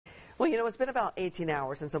Well, you know, it's been about 18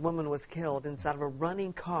 hours since a woman was killed inside of a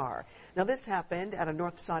running car. Now, this happened at a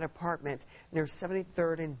north side apartment near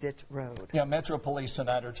 73rd and Ditch Road. Yeah, Metro Police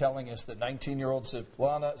tonight are telling us that 19-year-old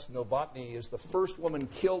Svetlana Novotny is the first woman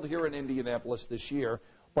killed here in Indianapolis this year,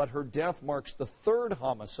 but her death marks the third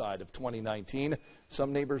homicide of 2019.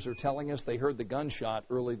 Some neighbors are telling us they heard the gunshot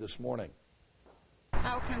early this morning.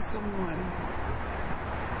 How can someone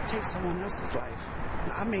take someone else's life?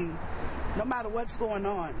 I mean, no matter what's going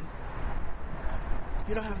on,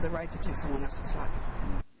 you don't have the right to take someone else's life.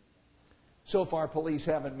 So far, police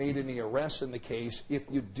haven't made any arrests in the case. If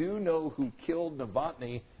you do know who killed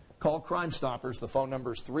Novotny, call Crime Stoppers. The phone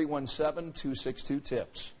number is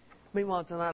 317-262-TIPS. Meanwhile, tonight,